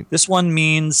 Right. This one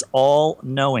means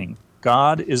all-knowing.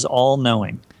 God is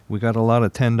all-knowing. We got a lot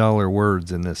of $10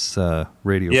 words in this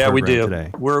radio Yeah, program we do.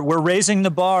 today. We're raising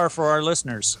the bar for our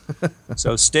listeners.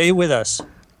 So stay with us.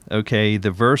 Okay,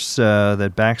 the verse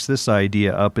that backs this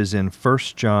idea up is in 1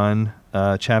 John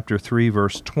chapter 3,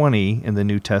 verse 20 in the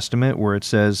New Testament, where it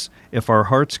says, "If our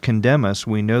hearts condemn us,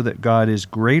 we know that God is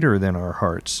greater than our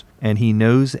hearts, and he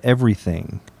knows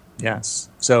everything." Yes.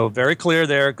 So very clear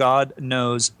there, God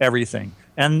knows everything.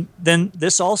 And then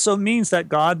this also means that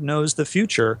God knows the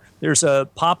future. There's a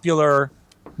popular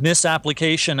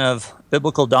misapplication of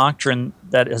biblical doctrine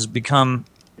that has become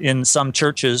in some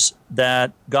churches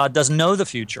that God doesn't know the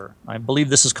future. I believe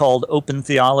this is called open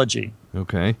theology.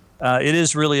 Okay. It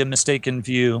is really a mistaken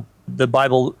view. The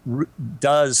Bible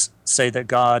does say that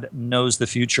God knows the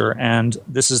future, and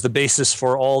this is the basis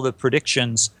for all the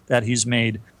predictions that he's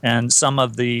made, and some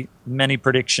of the many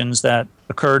predictions that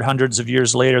occurred hundreds of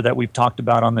years later that we've talked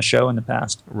about on the show in the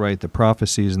past. Right, the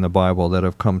prophecies in the Bible that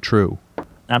have come true.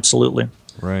 Absolutely.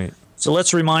 Right. So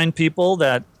let's remind people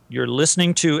that you're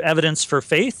listening to Evidence for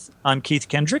Faith. I'm Keith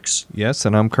Kendricks. Yes,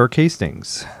 and I'm Kirk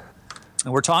Hastings.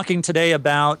 And we're talking today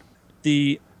about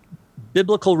the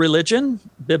biblical religion,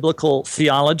 biblical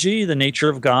theology, the nature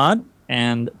of God,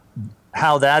 and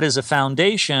how that is a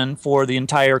foundation for the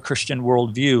entire Christian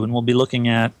worldview. And we'll be looking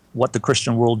at what the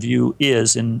Christian worldview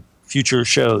is in future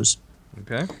shows.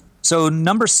 Okay. So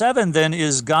number 7 then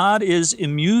is God is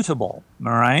immutable.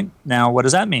 All right. Now, what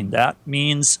does that mean? That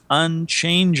means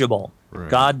unchangeable. Right.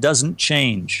 God doesn't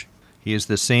change. He is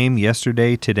the same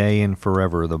yesterday, today, and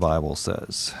forever, the Bible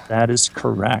says. That is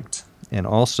correct. And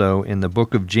also in the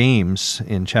book of James,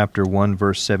 in chapter 1,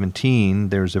 verse 17,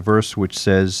 there's a verse which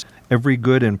says, "Every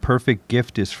good and perfect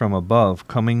gift is from above,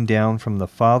 coming down from the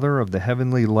Father of the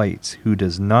heavenly lights, who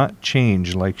does not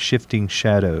change like shifting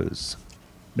shadows."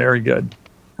 Very good.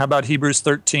 How about Hebrews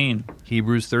 13?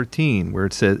 Hebrews 13, where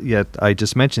it says, yet I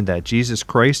just mentioned that Jesus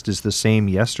Christ is the same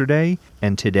yesterday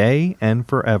and today and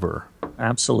forever.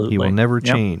 Absolutely. He will never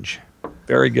Yep. change.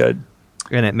 Very good.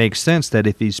 And it makes sense that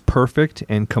if he's perfect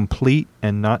and complete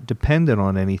and not dependent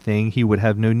on anything, he would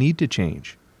have no need to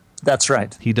change. That's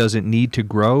right. He doesn't need to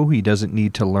grow. He doesn't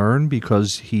need to learn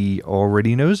because he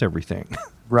already knows everything.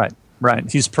 Right, right.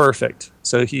 He's perfect.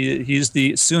 So he's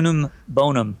the sunum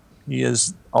bonum. He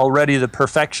is already the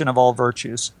perfection of all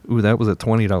virtues. Ooh, that was a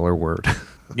 $20 word.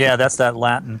 Yeah, that's that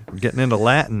Latin. We're getting into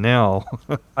Latin now.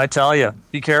 I tell you,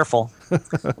 be careful.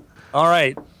 All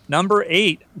right. Number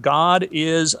 8, God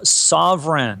is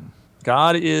sovereign.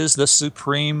 God is the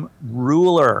supreme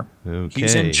ruler. Okay.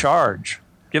 He's in charge.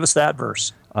 Give us that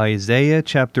verse. Isaiah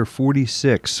chapter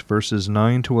 46, verses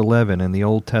 9 to 11 in the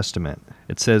Old Testament.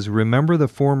 It says, "Remember the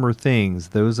former things,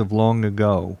 those of long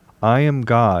ago. I am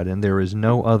God, and there is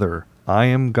no other. I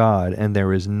am God, and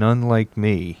there is none like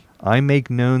me. I make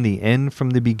known the end from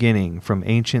the beginning, from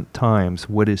ancient times,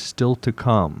 what is still to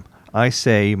come. I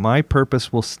say, my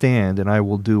purpose will stand, and I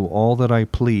will do all that I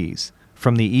please.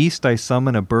 From the east I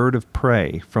summon a bird of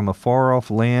prey, from a far-off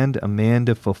land a man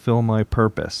to fulfill my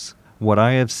purpose. What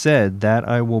I have said, that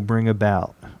I will bring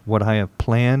about. What I have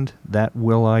planned, that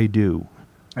will I do."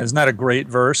 Isn't that a great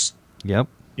verse? Yep.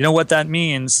 You know what that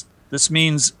means? This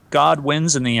means God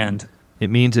wins in the end. It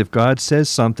means if God says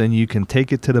something, you can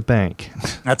take it to the bank.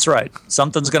 That's right.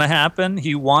 Something's going to happen.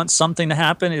 He wants something to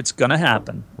happen. It's going to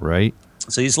happen. Right.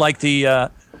 So he's like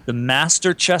the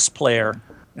master chess player.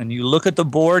 And you look at the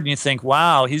board and you think,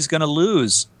 wow, he's going to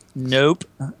lose. Nope.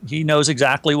 He knows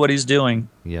exactly what he's doing.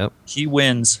 Yep. He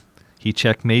wins. He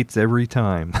checkmates every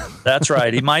time. That's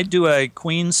right. He might do a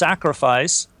queen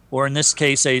sacrifice, or in this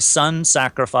case, a son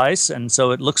sacrifice. And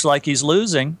so it looks like he's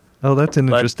losing. Oh, that's an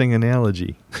interesting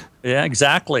analogy. Yeah,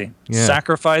 exactly. Yeah.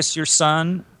 Sacrifice your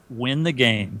son, win the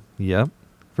game. Yep.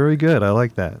 Very good. I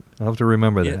like that. I'll have to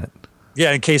remember that.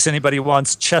 Yeah, in case anybody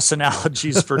wants chess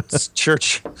analogies for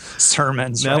church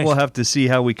sermons. Now right? we'll have to see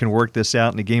how we can work this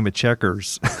out in a game of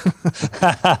checkers.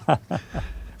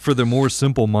 For the more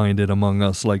simple-minded among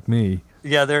us like me.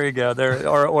 Yeah, there you go. There,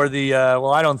 or the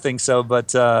well, I don't think so,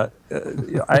 but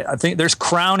I think there's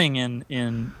crowning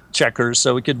in checkers,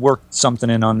 so we could work something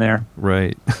in on there.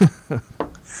 Right.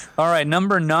 All right,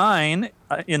 number 9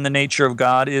 in the nature of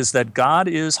God is that God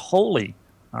is holy.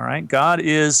 All right, God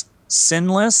is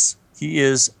sinless. He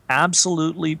is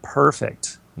absolutely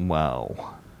perfect.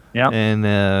 Wow. Yeah. And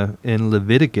in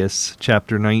Leviticus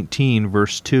chapter 19,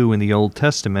 verse 2 in the Old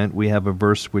Testament, we have a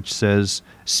verse which says,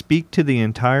 "Speak to the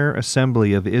entire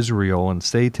assembly of Israel and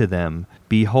say to them,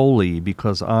 be holy,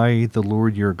 because I, the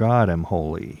Lord your God, am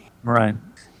holy." Right.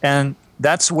 And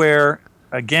that's where,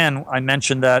 again, I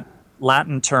mentioned that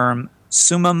Latin term,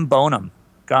 summum bonum.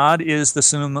 God is the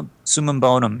summum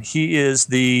bonum. He is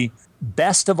the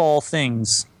best of all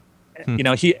things. You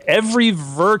know, every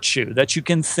virtue that you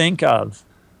can think of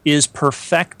is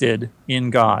perfected in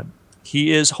God.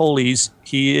 He is holy.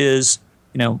 He is,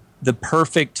 the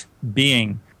perfect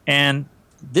being. And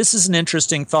this is an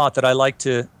interesting thought that I like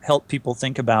to help people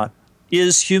think about.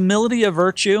 Is humility a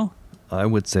virtue? I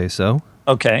would say so.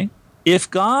 Okay. If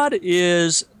God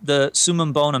is the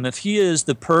summum bonum, if he is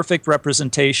the perfect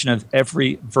representation of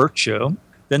every virtue,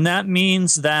 then that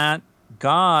means that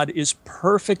God is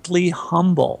perfectly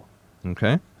humble.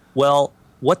 Okay. Well,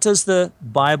 what does the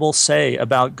Bible say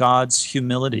about God's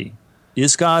humility?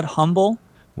 Is God humble?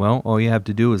 Well, all you have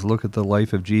to do is look at the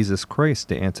life of Jesus Christ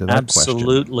to answer that question.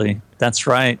 Absolutely. That's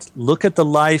right. Look at the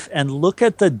life and look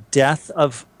at the death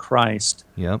of Christ.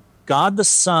 Yep. God the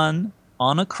Son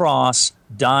on a cross,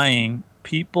 dying,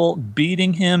 people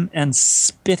beating him and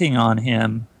spitting on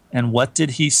him. And what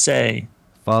did he say?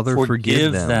 Father,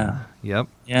 forgive them. Yep.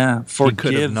 Yeah, forgive He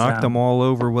could have knocked them all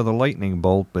over with a lightning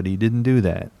bolt, but he didn't do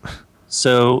that.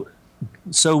 So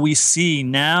we see,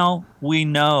 now we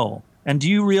know. And do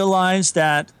you realize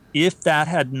that if that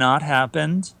had not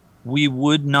happened, we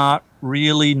would not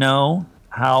really know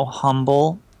how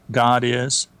humble God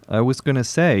is? I was going to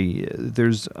say,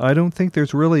 I don't think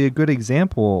there's really a good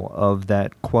example of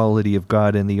that quality of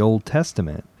God in the Old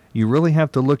Testament. You really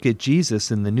have to look at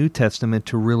Jesus in the New Testament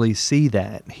to really see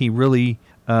that. He really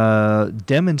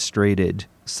demonstrated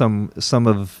some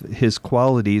of his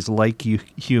qualities, like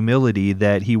humility,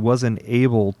 that he wasn't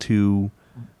able to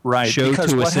show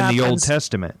to us in the Old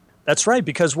Testament. That's right,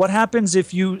 because what happens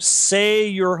if you say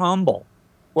you're humble?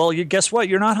 Well, guess what?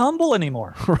 You're not humble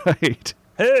anymore. Right.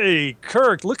 Hey,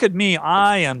 Kirk, look at me.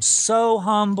 I am so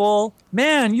humble.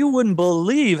 Man, you wouldn't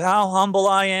believe how humble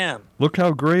I am. Look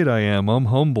how great I am. I'm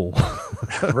humble.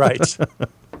 Right.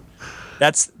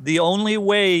 That's the only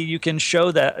way you can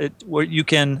show that, where you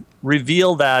can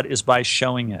reveal that, is by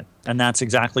showing it. And that's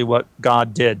exactly what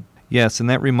God did. Yes, and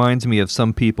that reminds me of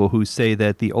some people who say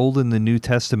that the Old and the New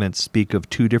Testament speak of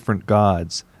two different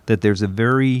gods, that there's a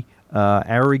very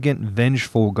arrogant,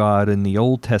 vengeful God in the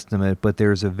Old Testament, but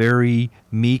there's a very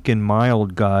meek and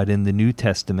mild God in the New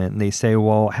Testament. And they say,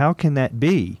 well, how can that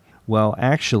be? Well,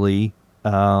 actually,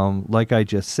 like I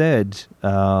just said,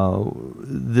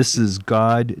 this is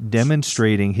God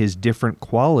demonstrating his different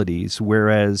qualities,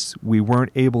 whereas we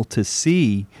weren't able to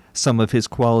see some of his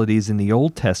qualities in the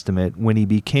Old Testament. When he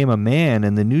became a man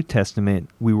in the New Testament,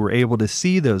 we were able to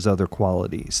see those other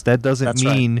qualities. That doesn't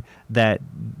mean that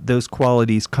those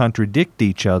qualities contradict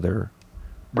each other.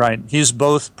 Right. He's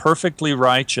both perfectly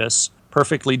righteous,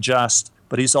 perfectly just,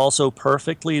 but he's also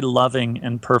perfectly loving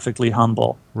and perfectly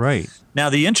humble. Right. Now,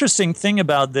 the interesting thing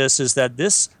about this is that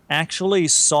this actually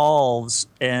solves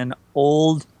an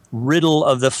old riddle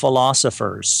of the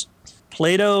philosophers.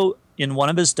 Plato, in one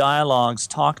of his dialogues,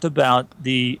 talked about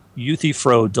the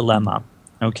Euthyphro dilemma,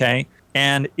 okay?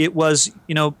 And it was,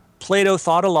 Plato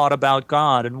thought a lot about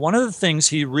God, and one of the things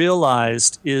he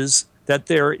realized is that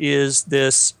there is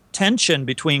this tension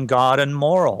between God and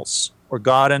morals, or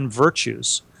God and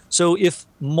virtues. So if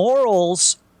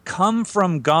morals come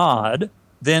from God,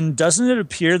 then doesn't it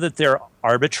appear that they're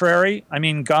arbitrary? I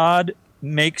mean, God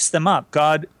makes them up.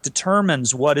 God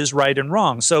determines what is right and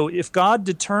wrong. So if God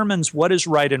determines what is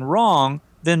right and wrong,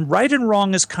 then right and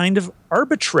wrong is kind of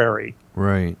arbitrary.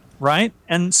 Right. Right?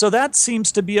 And so that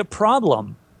seems to be a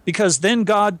problem, because then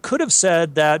God could have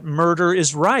said that murder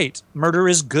is right, murder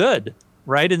is good,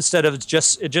 right? Instead of it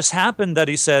just happened that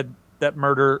he said that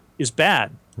murder is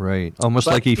bad. Right. Almost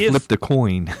like he flipped a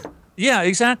coin. Yeah,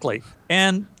 exactly.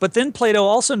 But then Plato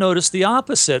also noticed the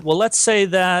opposite. Well, let's say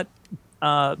that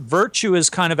virtue is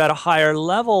kind of at a higher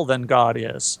level than God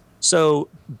is. So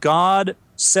God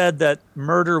said that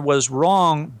murder was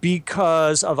wrong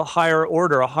because of a higher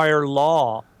order, a higher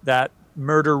law, that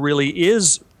murder really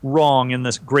is wrong in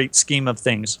this great scheme of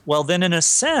things. Well, then in a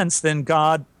sense, then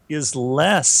God is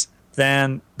less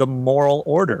than the moral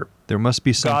order. There must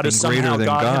be something greater than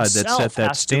God that set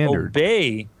that standard. To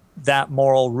obey that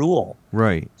moral rule.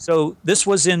 Right. So this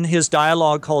was in his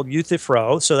dialogue called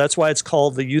Euthyphro, so that's why it's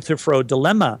called the Euthyphro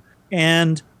dilemma.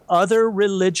 And other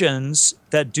religions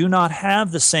that do not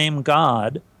have the same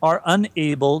God are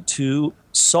unable to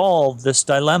solve this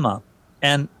dilemma.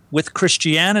 And with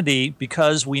Christianity,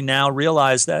 because we now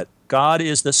realize that God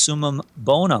is the summum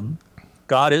bonum,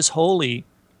 God is holy,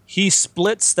 he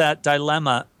splits that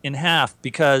dilemma in half,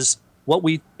 because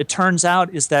it turns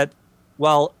out is that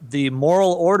while the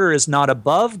moral order is not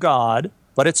above God,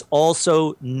 but it's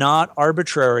also not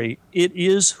arbitrary, it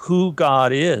is who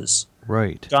God is.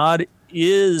 Right. God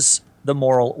is the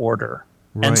moral order.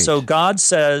 Right. And so God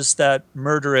says that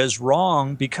murder is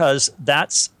wrong because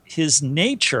that's his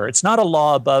nature. It's not a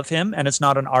law above him, and it's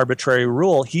not an arbitrary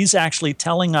rule. He's actually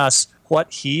telling us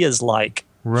what he is like.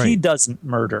 Right. He doesn't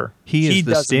murder. He is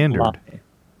the standard. Lie.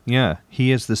 Yeah,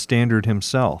 he is the standard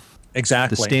himself.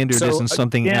 Exactly. The standard isn't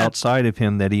something outside of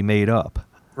him that he made up.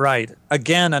 Right.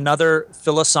 Again, another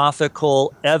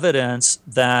philosophical evidence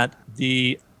that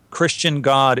the Christian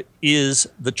God is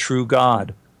the true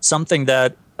God, something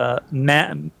that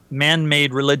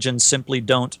man-made religions simply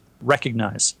don't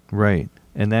recognize. Right.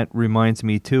 And that reminds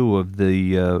me, too, of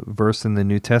the verse in the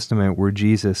New Testament where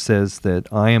Jesus says that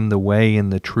I am the way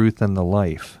and the truth and the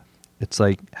life. It's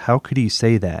like, how could he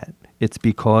say that? It's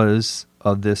because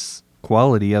of this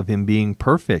quality of him being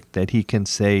perfect that he can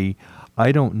say,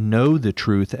 I don't know the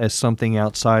truth as something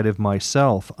outside of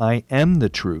myself. I am the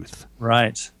truth.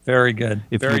 Right. Very good.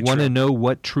 If Very you want true. to know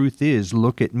what truth is,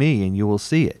 look at me and you will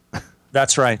see it.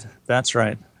 That's right. That's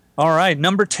right. All right.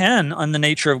 Number 10 on the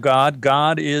nature of God.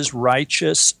 God is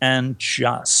righteous and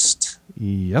just.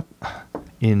 Yep.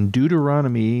 In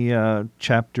Deuteronomy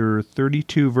chapter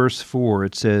 32, verse 4,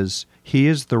 it says, He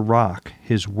is the rock,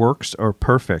 his works are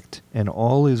perfect, and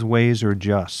all his ways are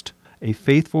just. A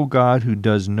faithful God who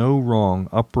does no wrong,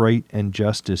 upright and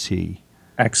just is he.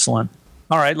 Excellent.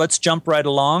 All right, let's jump right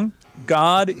along.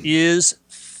 God is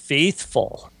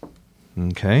faithful.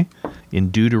 Okay. In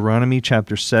Deuteronomy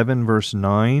chapter 7, verse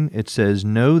 9, it says,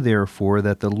 Know therefore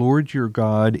that the Lord your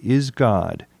God is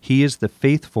God. He is the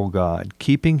faithful God,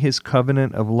 keeping his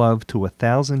covenant of love to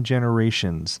 1,000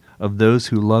 generations of those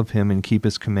who love him and keep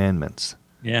his commandments.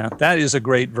 Yeah, that is a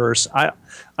great verse. I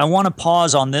want to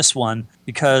pause on this one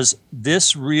because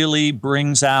this really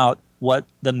brings out what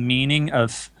the meaning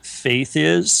of faith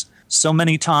is. So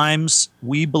many times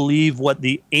we believe what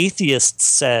the atheist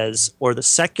says or the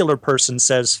secular person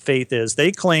says faith is.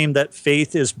 They claim that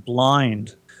faith is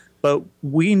blind. But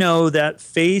we know that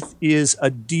faith is a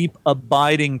deep,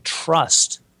 abiding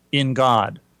trust in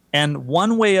God. And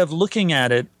one way of looking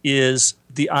at it is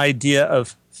the idea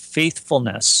of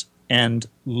faithfulness and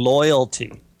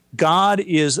loyalty. God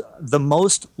is the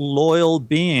most loyal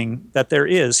being that there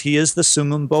is. He is the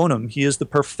summum bonum. He is the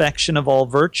perfection of all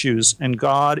virtues, and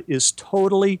God is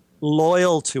totally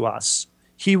loyal to us.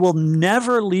 He will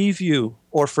never leave you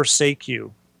or forsake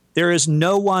you. There is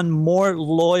no one more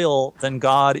loyal than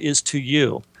God is to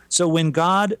you. So when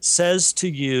God says to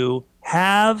you,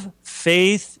 have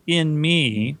faith in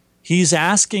me, he's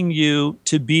asking you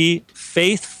to be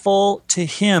faithful to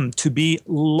him, to be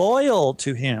loyal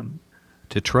to him.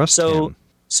 To trust him.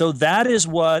 So that is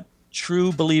what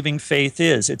true believing faith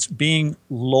is. It's being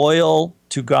loyal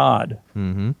to God.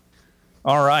 Mm-hmm.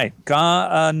 All right.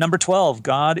 God, number 12,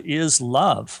 God is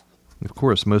love. Of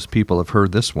course, most people have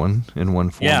heard this one in one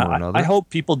form or another. I hope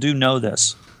people do know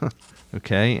this.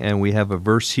 Okay, and we have a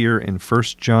verse here in 1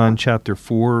 John chapter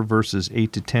 4, verses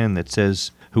 8 to 10 that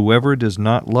says, Whoever does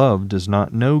not love does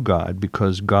not know God,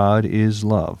 because God is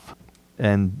love.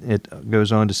 And it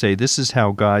goes on to say, This is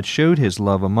how God showed his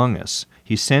love among us.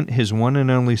 He sent his one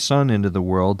and only Son into the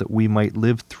world that we might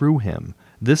live through him.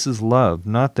 This is love,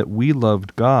 not that we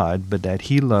loved God, but that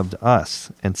he loved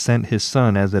us and sent his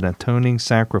Son as an atoning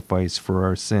sacrifice for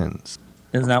our sins.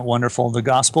 Isn't that wonderful? The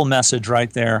gospel message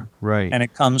right there. Right. And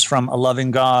it comes from a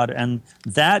loving God. And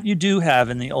that you do have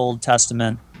in the Old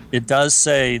Testament. It does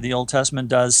say, the Old Testament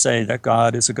does say that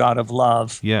God is a God of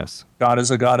love. Yes. God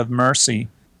is a God of mercy,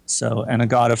 and a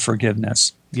God of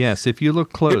forgiveness. Yes, if you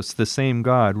look close, the same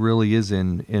God really is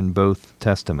in both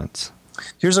testaments.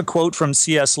 Here's a quote from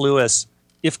C.S. Lewis.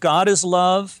 If God is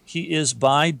love, he is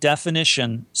by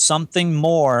definition something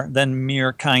more than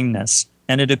mere kindness.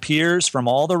 And it appears from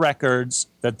all the records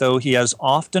that though he has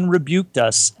often rebuked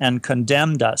us and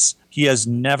condemned us, he has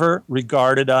never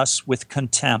regarded us with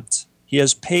contempt. He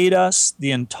has paid us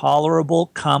the intolerable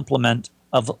compliment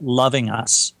of loving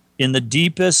us in the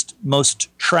deepest, most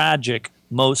tragic,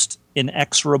 most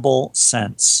inexorable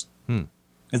sense. Isn't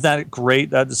that great?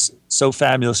 That is so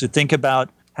fabulous to think about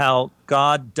how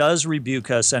God does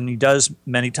rebuke us and he does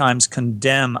many times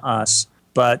condemn us,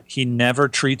 but he never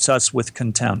treats us with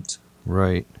contempt.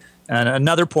 Right. And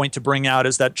another point to bring out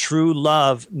is that true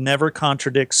love never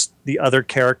contradicts the other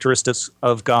characteristics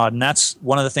of God. And that's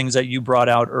one of the things that you brought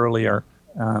out earlier.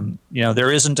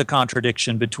 There isn't a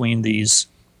contradiction between these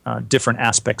different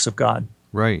aspects of God.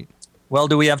 Right. Well,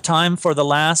 do we have time for the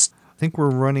last? I think we're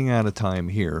running out of time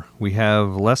here. We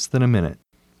have less than a minute.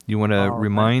 You want to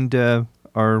remind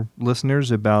our listeners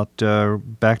about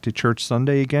Back to Church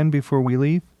Sunday again before we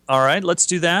leave? All right, let's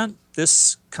do that.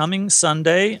 This coming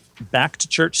Sunday, Back to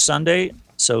Church Sunday.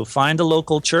 So find a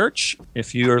local church.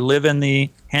 If you live in the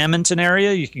Hamilton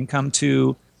area, you can come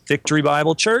to Victory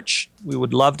Bible Church. We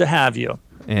would love to have you.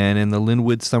 And in the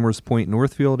Linwood, Summers Point,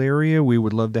 Northfield area, we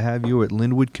would love to have you at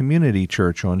Linwood Community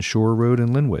Church on Shore Road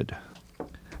in Linwood.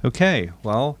 Okay,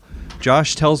 well,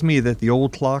 Josh tells me that the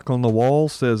old clock on the wall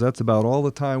says that's about all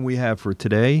the time we have for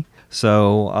today.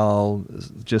 So I'll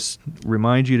just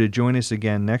remind you to join us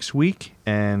again next week.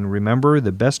 And remember,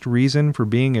 the best reason for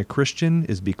being a Christian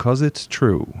is because it's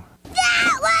true.